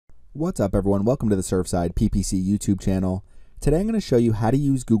What's up everyone, welcome to the Surfside PPC YouTube channel. Today I'm going to show you how to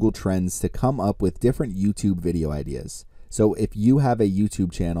use Google Trends to come up with different YouTube video ideas. So if you have a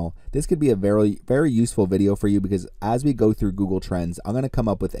YouTube channel, this could be a very useful video for you because as we go through Google Trends, I'm going to come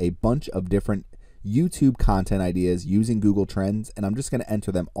up with a bunch of different YouTube content ideas using Google Trends, and I'm just going to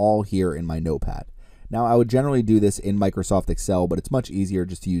enter them all here in my notepad. Now I would generally do this in Microsoft Excel, but it's much easier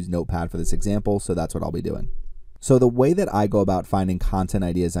just to use Notepad for this example, so that's what I'll be doing. So the way that I go about finding content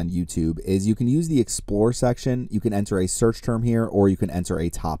ideas on YouTube is you can use the Explore section, you can enter a search term here, or you can enter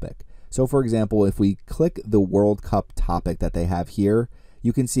a topic. So for example, if we click the World Cup topic that they have here,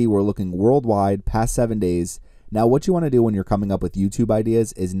 you can see we're looking worldwide, past 7 days. Now what you want to do when you're coming up with YouTube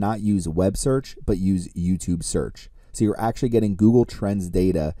ideas is not use web search, but use YouTube search. So you're actually getting Google Trends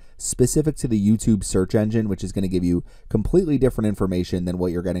data specific to the YouTube search engine, which is going to give you completely different information than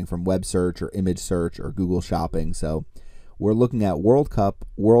what you're getting from web search or image search or Google Shopping. So we're looking at World Cup,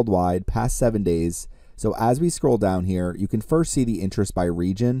 worldwide, past 7 days. So as we scroll down here, you can first see the interest by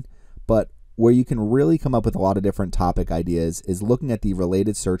region, but where you can really come up with a lot of different topic ideas is looking at the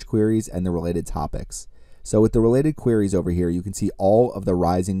related search queries and the related topics. So with the related queries over here, you can see all of the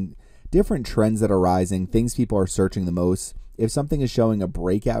rising different trends that are rising, things people are searching the most. If something is showing a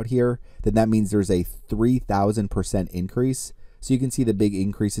breakout here, then that means there's a 3,000% increase. So you can see the big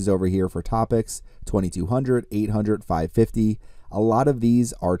increases over here for topics, 2,200, 800, 550. A lot of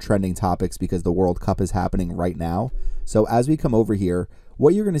these are trending topics because the World Cup is happening right now. So as we come over here,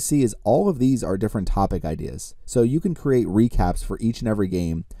 what you're going to see is all of these are different topic ideas. So you can create recaps for each and every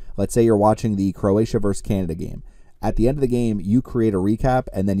game. Let's say you're watching the Croatia versus Canada game. At the end of the game, you create a recap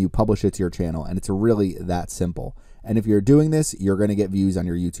and then you publish it to your channel, and it's really that simple. And if you're doing this, you're going to get views on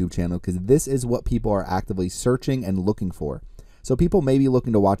your YouTube channel because this is what people are actively searching and looking for. So people may be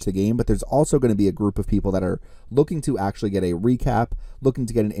looking to watch the game, but there's also going to be a group of people that are looking to actually get a recap, looking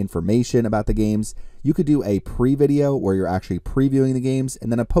to get an information about the games. You could do a pre-video where you're actually previewing the games,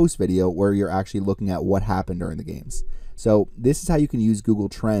 and then a post video where you're actually looking at what happened during the games. So this is how you can use Google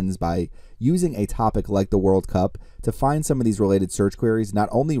Trends by using a topic like the World Cup to find some of these related search queries, not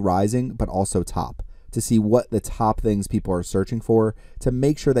only rising, but also top, to see what the top things people are searching for to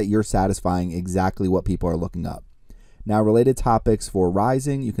make sure that you're satisfying exactly what people are looking up. Now, related topics for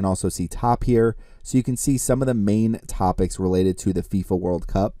rising, you can also see top here. So you can see some of the main topics related to the FIFA World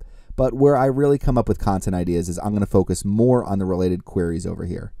Cup. But where I really come up with content ideas is I'm going to focus more on the related queries over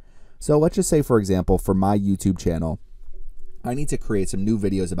here. So let's just say, for example, for my YouTube channel, I need to create some new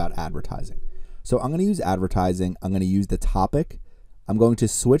videos about advertising. So I'm going to use advertising. I'm going to use the topic. I'm going to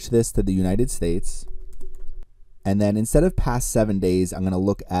switch this to the United States. And then instead of past 7 days, I'm going to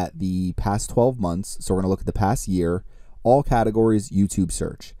look at the past 12 months. So we're going to look at the past year, all categories, YouTube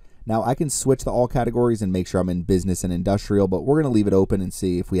search. Now I can switch the all categories and make sure I'm in business and industrial, but we're going to leave it open and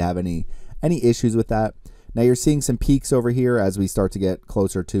see if we have any issues with that. Now you're seeing some peaks over here as we start to get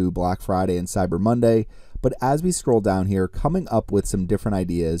closer to Black Friday and Cyber Monday. But as we scroll down here, coming up with some different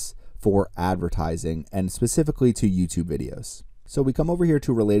ideas for advertising and specifically to YouTube videos. So we come over here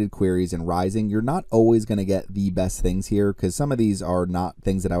to related queries and rising. You're not always going to get the best things here because some of these are not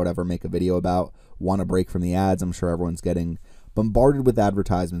things that I would ever make a video about. Want a break from the ads. I'm sure everyone's getting bombarded with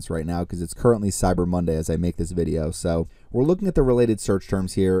advertisements right now because it's currently Cyber Monday as I make this video. So we're looking at the related search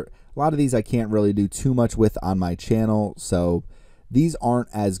terms here. A lot of these I can't really do too much with on my channel. So these aren't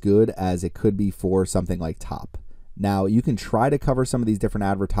as good as it could be for something like top. Now you can try to cover some of these different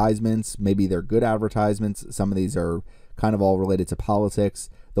advertisements. Maybe they're good advertisements. Some of these are kind of all related to politics.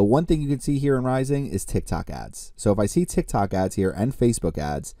 The one thing you can see here in rising is TikTok ads. So if I see TikTok ads here and Facebook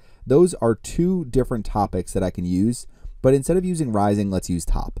ads, those are two different topics that I can use. But instead of using rising, let's use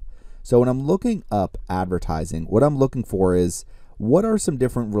top. So when I'm looking up advertising, what I'm looking for is what are some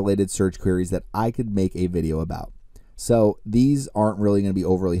different related search queries that I could make a video about. So these aren't really going to be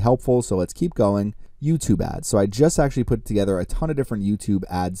overly helpful. So let's keep going. YouTube ads. So I just actually put together a ton of different YouTube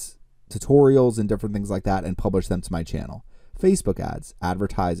ads, tutorials and different things like that and published them to my channel. Facebook ads,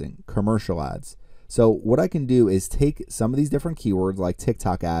 advertising, commercial ads. So what I can do is take some of these different keywords like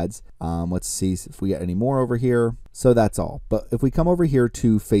TikTok ads. Let's see if we get any more over here. So that's all. But if we come over here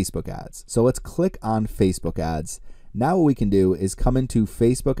to Facebook ads, so let's click on Facebook ads. Now what we can do is come into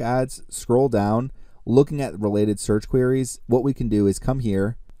Facebook ads, scroll down, looking at related search queries. What we can do is come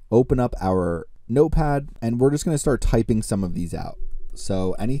here, open up our notepad, and we're just going to start typing some of these out.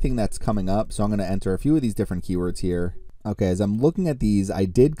 So anything that's coming up, so I'm going to enter a few of these different keywords here. Okay, as I'm looking at these, I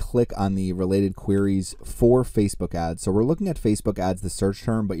did click on the related queries for Facebook ads. So we're looking at Facebook ads, the search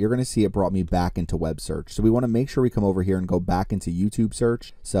term, but you're going to see it brought me back into web search. So we want to make sure we come over here and go back into YouTube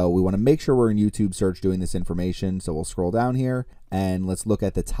search. So we want to make sure we're in YouTube search doing this information. So we'll scroll down here and let's look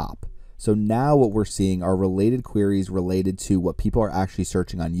at the top. So now what we're seeing are related queries related to what people are actually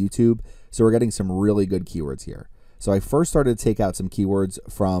searching on YouTube. So we're getting some really good keywords here. So I first started to take out some keywords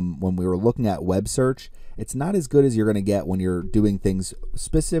from when we were looking at web search. It's not as good as you're going to get when you're doing things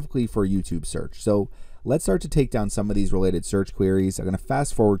specifically for YouTube search. So let's start to take down some of these related search queries. I'm going to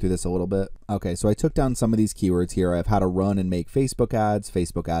fast forward through this a little bit. Okay, so I took down some of these keywords here. I have how to run and make Facebook ads,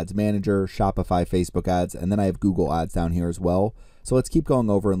 Facebook ads manager, Shopify Facebook ads, and then I have Google ads down here as well. So let's keep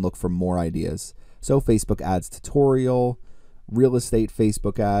going over and look for more ideas. So Facebook ads tutorial, real estate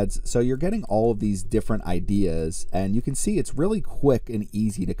Facebook ads. So you're getting all of these different ideas, and you can see it's really quick and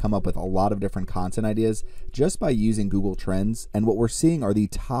easy to come up with a lot of different content ideas just by using Google Trends. And what we're seeing are the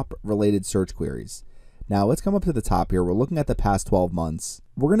top related search queries. Now let's come up to the top here. We're looking at the past 12 months.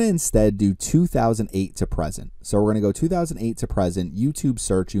 We're going to instead do 2008 to present. So we're going to go 2008 to present, YouTube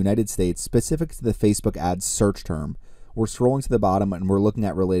search, United States, specific to the Facebook ads search term. We're scrolling to the bottom and we're looking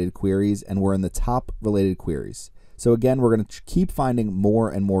at related queries, and we're in the top related queries. So again, we're going to keep finding more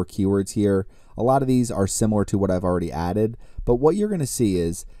and more keywords here. A lot of these are similar to what I've already added, but what you're going to see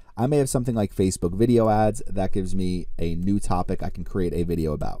is I may have something like Facebook video ads. That gives me a new topic I can create a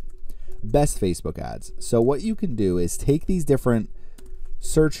video about. Best Facebook ads. So what you can do is take these different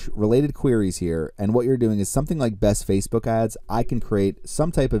search related queries here, and what you're doing is something like best Facebook ads. I can create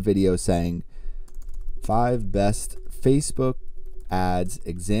some type of video saying 5 best Facebook ads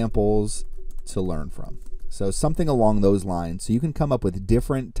examples to learn from. So something along those lines. So you can come up with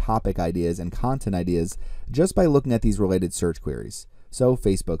different topic ideas and content ideas just by looking at these related search queries. So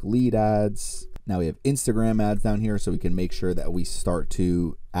Facebook lead ads. Now we have Instagram ads down here, so we can make sure that we start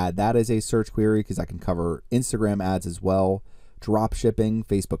to add that as a search query because I can cover Instagram ads as well. Drop shipping,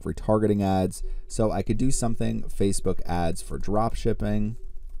 Facebook retargeting ads. So I could do something Facebook ads for drop shipping,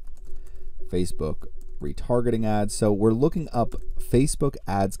 Facebook retargeting ads. So we're looking up Facebook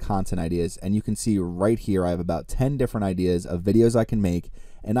ads content ideas, and you can see right here I have about 10 different ideas of videos I can make,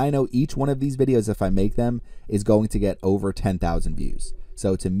 and I know each one of these videos, if I make them, is going to get over 10,000 views.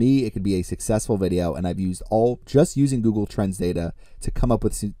 So to me, it could be a successful video, and I've used just using Google Trends data to come up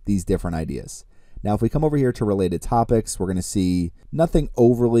with these different ideas. Now, if we come over here to related topics, we're going to see nothing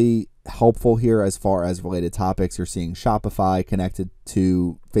overly helpful here as far as related topics. You're seeing Shopify connected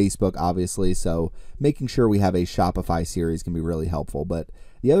to Facebook, obviously, so making sure we have a Shopify series can be really helpful. But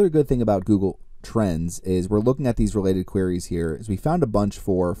the other good thing about Google Trends is we're looking at these related queries here is we found a bunch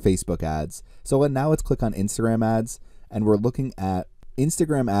for Facebook ads. So now let's click on Instagram ads, and we're looking at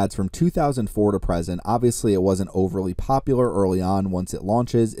Instagram ads from 2004 to present. Obviously, it wasn't overly popular early on. Once it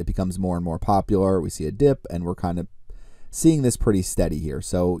launches, it becomes more and more popular. We see a dip, and we're kind of seeing this pretty steady here.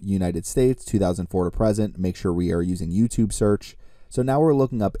 So United States, 2004 to present, make sure we are using YouTube search. So now we're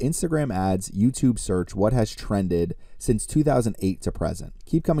looking up Instagram ads, YouTube search, what has trended since 2008 to present.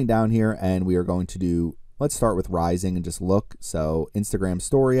 Keep coming down here, and we are going to do, let's start with rising and just look. So Instagram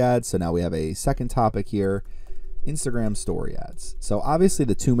story ads. So now we have a second topic here. Instagram story ads. So obviously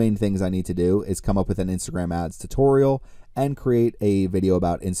the two main things I need to do is come up with an Instagram ads tutorial and create a video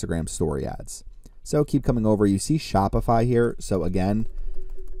about Instagram story ads. So keep coming over, you see Shopify here. So again,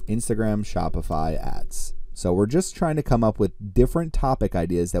 Instagram Shopify ads. So we're just trying to come up with different topic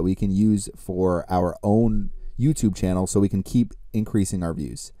ideas that we can use for our own YouTube channel so we can keep increasing our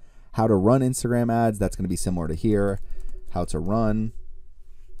views. How to run Instagram ads, that's going to be similar to here. How to run,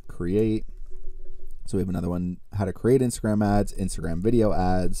 create. So we have another one, how to create Instagram ads, Instagram video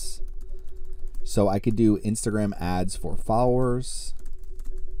ads. So I could do Instagram ads for followers.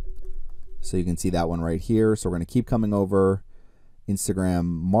 So you can see that one right here. So we're going to keep coming over Instagram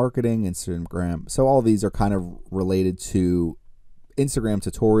marketing, Instagram. So all of these are kind of related to Instagram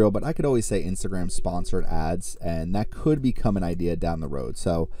tutorial, but I could always say Instagram sponsored ads, and that could become an idea down the road.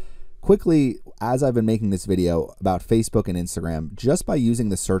 So quickly, as I've been making this video about Facebook and Instagram, just by using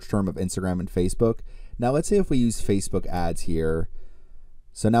the search term of Instagram and Facebook. Now let's say if we use Facebook ads here.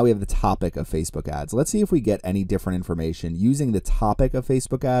 So now we have the topic of Facebook ads. Let's see if we get any different information using the topic of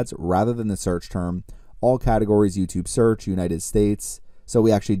Facebook ads rather than the search term. All categories, YouTube search, United States. So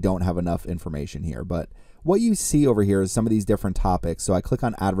we actually don't have enough information here. But what you see over here is some of these different topics. So I click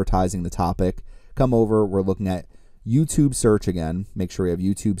on advertising the topic, come over, we're looking at YouTube search again. Make sure we have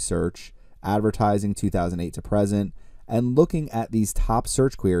YouTube search, advertising 2008 to present. And looking at these top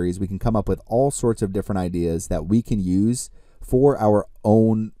search queries, we can come up with all sorts of different ideas that we can use for our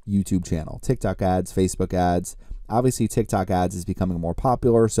own YouTube channel. TikTok ads, Facebook ads. Obviously, TikTok ads is becoming more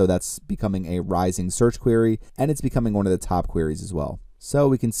popular, so that's becoming a rising search query, and it's becoming one of the top queries as well. So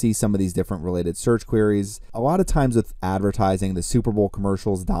we can see some of these different related search queries. A lot of times with advertising, the Super Bowl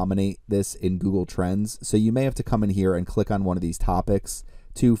commercials dominate this in Google Trends. So you may have to come in here and click on one of these topics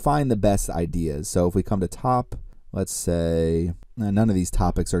to find the best ideas. So if we come to top, let's say, none of these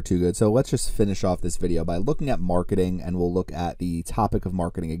topics are too good. So let's just finish off this video by looking at marketing, and we'll look at the topic of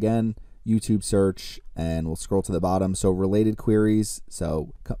marketing again, YouTube search, and we'll scroll to the bottom. So related queries,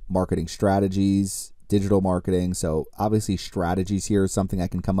 so marketing strategies, digital marketing. So obviously strategies here is something I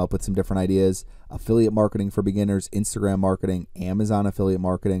can come up with some different ideas. Affiliate marketing for beginners, Instagram marketing, Amazon affiliate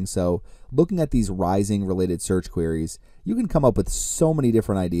marketing. So looking at these rising related search queries, you can come up with so many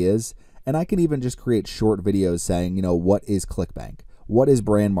different ideas. And I can even just create short videos saying, you know, what is ClickBank? What is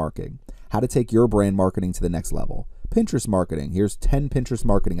brand marketing? How to take your brand marketing to the next level. Pinterest marketing. Here's 10 Pinterest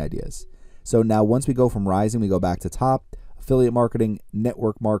marketing ideas. So now once we go from rising, we go back to top, affiliate marketing,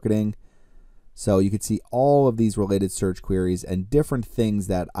 network marketing. So you could see all of these related search queries and different things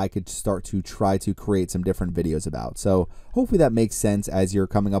that I could start to try to create some different videos about. So hopefully that makes sense as you're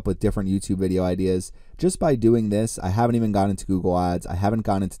coming up with different YouTube video ideas. Just by doing this, I haven't even gone into Google ads. I haven't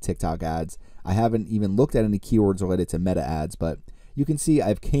gone into TikTok ads. I haven't even looked at any keywords related to meta ads, but you can see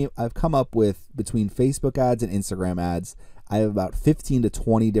I've come up with, between Facebook ads and Instagram ads, I have about 15 to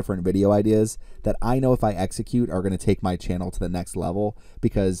 20 different video ideas that I know if I execute are going to take my channel to the next level,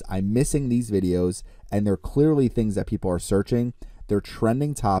 because I'm missing these videos and they're clearly things that people are searching. They're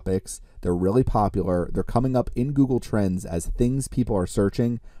trending topics. They're really popular. They're coming up in Google Trends as things people are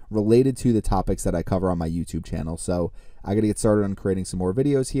searching related to the topics that I cover on my YouTube channel. So I got to get started on creating some more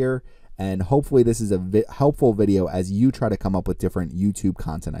videos here. And hopefully this is a helpful video as you try to come up with different YouTube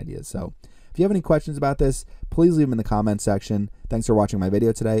content ideas. So if you have any questions about this, please leave them in the comments section. Thanks for watching my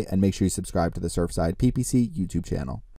video today, and make sure you subscribe to the Surfside PPC YouTube channel.